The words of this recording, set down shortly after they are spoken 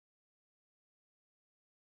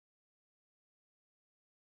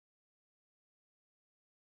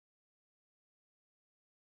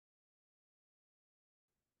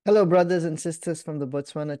Hello, brothers and sisters from the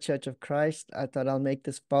Botswana Church of Christ. I thought I'll make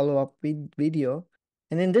this follow-up video.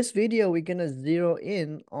 And in this video, we're going to zero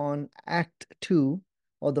in on Act 2,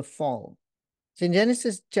 or the fall. So in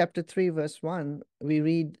Genesis chapter 3, verse 1, we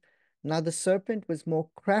read, "Now the serpent was more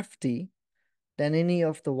crafty than any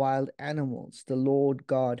of the wild animals the Lord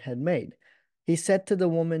God had made. He said to the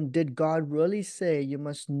woman, 'Did God really say you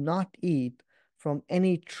must not eat from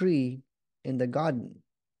any tree in the garden?'"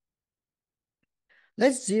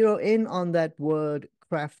 Let's zero in on that word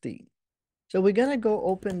crafty. So we're going to go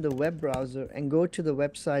open the web browser and go to the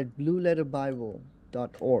website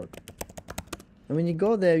blueletterbible.org. And when you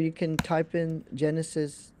go there, you can type in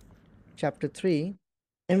Genesis chapter 3,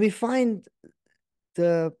 and we find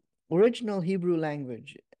the original Hebrew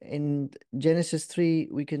language. In Genesis 3,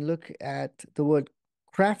 we can look at the word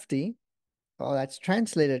crafty, or that's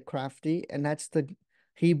translated crafty, and that's the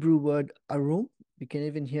Hebrew word arum. You can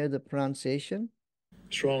even hear the pronunciation.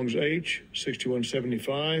 Strong's H,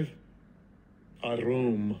 6175,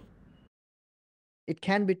 Arum. It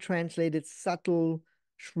can be translated subtle,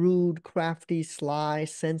 shrewd, crafty, sly,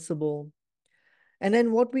 sensible. And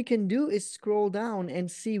then what we can do is scroll down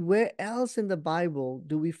and see where else in the Bible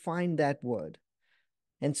do we find that word.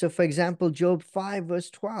 And so, for example, Job 5, verse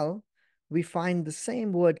 12, we find the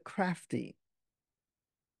same word crafty.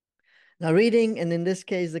 Now, reading, and in this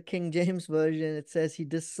case, the King James Version, it says, "He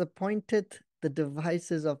disappointed the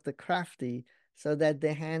devices of the crafty so that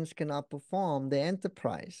their hands cannot perform their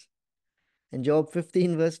enterprise." In Job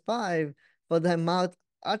 15, verse 5, "For thy mouth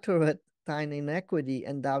uttereth thine iniquity,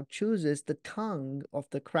 and thou choosest the tongue of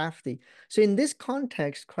the crafty." So in this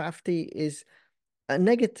context, crafty is a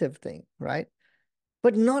negative thing, right?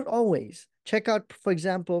 But not always. Check out, for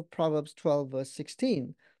example, Proverbs 12, verse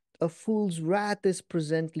 16. "A fool's wrath is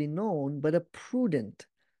presently known, but a prudent,"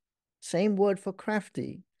 same word for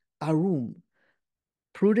crafty, arum,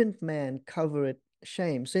 "prudent man covereth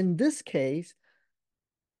shame." So in this case,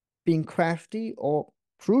 being crafty or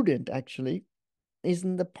prudent actually is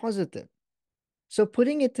in the positive. So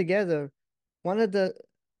putting it together, one of the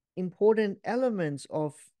important elements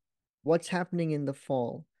of what's happening in the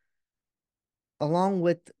fall, along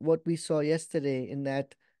with what we saw yesterday in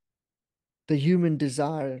that the human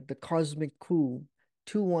desire, the cosmic coup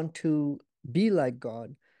to want to be like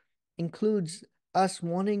God, includes us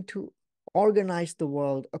wanting to organize the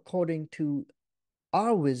world according to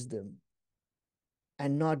our wisdom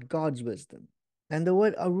and not God's wisdom. And the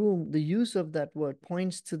word arum, the use of that word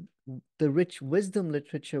points to the rich wisdom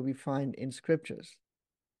literature we find in scriptures.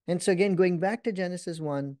 And so again, going back to Genesis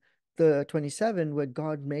 1, the 27, where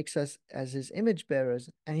God makes us as his image bearers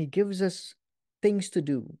and he gives us things to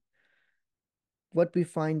do. What we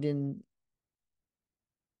find in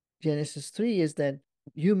Genesis 3 is that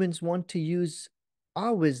humans want to use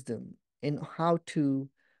our wisdom in how to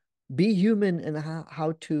be human and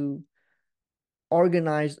how to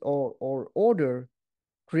organize or order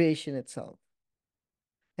creation itself.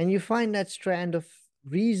 And you find that strand of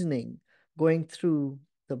reasoning going through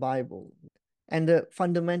the Bible. And the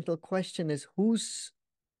fundamental question is who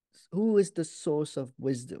is the source of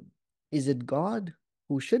wisdom? Is it God,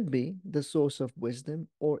 who should be the source of wisdom,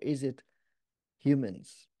 or is it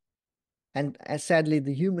humans? And sadly,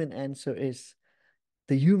 the human answer is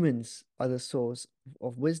the humans are the source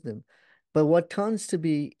of wisdom. But what turns to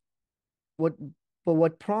be what but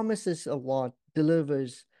what promises a lot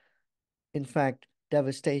delivers, in fact,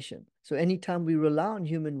 devastation. So anytime we rely on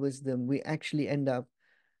human wisdom, we actually end up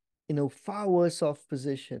in a far worse off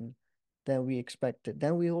position than we expected,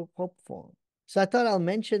 than we hoped for. So I thought I'll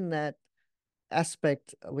mention that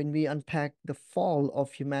aspect when we unpack the fall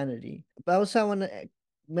of humanity. But also I want to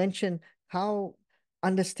mention how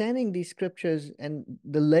understanding these scriptures and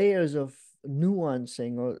the layers of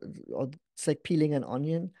nuancing, or it's like peeling an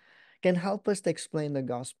onion, can help us to explain the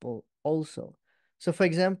gospel also. So for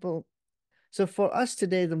example, so for us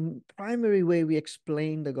today, the primary way we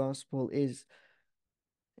explain the gospel is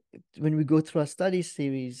when we go through our study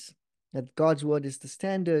series, that God's word is the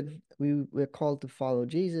standard. We're called to follow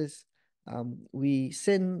Jesus. We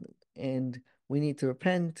sin and we need to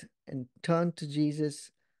repent and turn to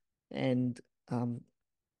Jesus and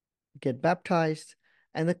get baptized.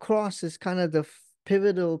 And the cross is kind of the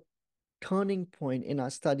pivotal turning point in our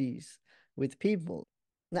studies with people.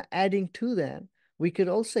 Now, adding to that, we could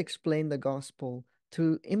also explain the gospel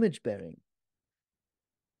through image bearing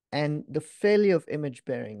and the failure of image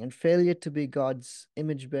bearing and failure to be God's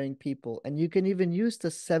image bearing people. And you can even use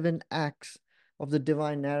the 7 acts of the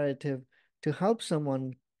divine narrative to help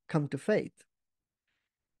someone come to faith.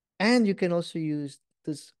 And you can also use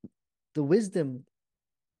the wisdom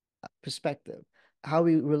perspective, how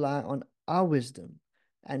we rely on our wisdom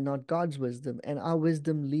and not God's wisdom. And our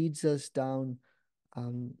wisdom leads us down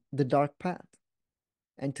the dark path.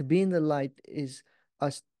 And to be in the light is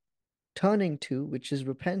us turning to, which is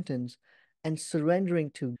repentance, and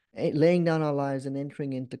surrendering to, laying down our lives and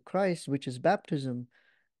entering into Christ, which is baptism,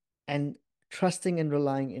 and trusting and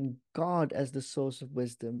relying in God as the source of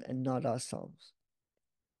wisdom and not ourselves.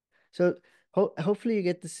 So hopefully you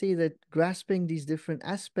get to see that grasping these different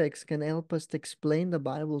aspects can help us to explain the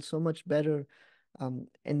Bible so much better,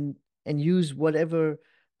 and use whatever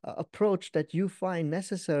approach that you find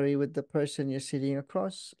necessary with the person you're sitting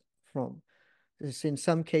across from. In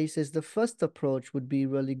some cases, the first approach would be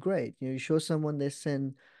really great. You show someone their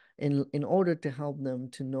sin in order to help them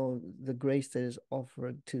to know the grace that is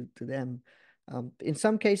offered to them. In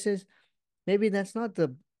some cases, maybe that's not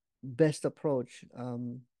the best approach.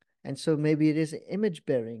 And so maybe it is an image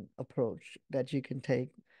bearing approach that you can take.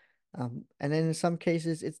 And then in some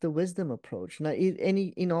cases, it's the wisdom approach. Now,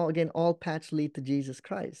 again, all paths lead to Jesus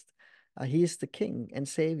Christ. He is the King and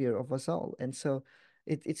Savior of us all. And so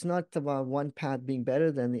it's not about one path being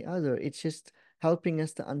better than the other. It's just helping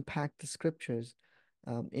us to unpack the scriptures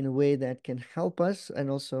in a way that can help us and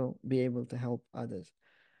also be able to help others.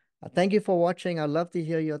 Thank you for watching. I'd love to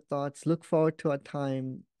hear your thoughts. Look forward to our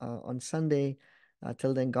time on Sunday.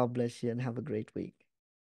 Till then, God bless you and have a great week.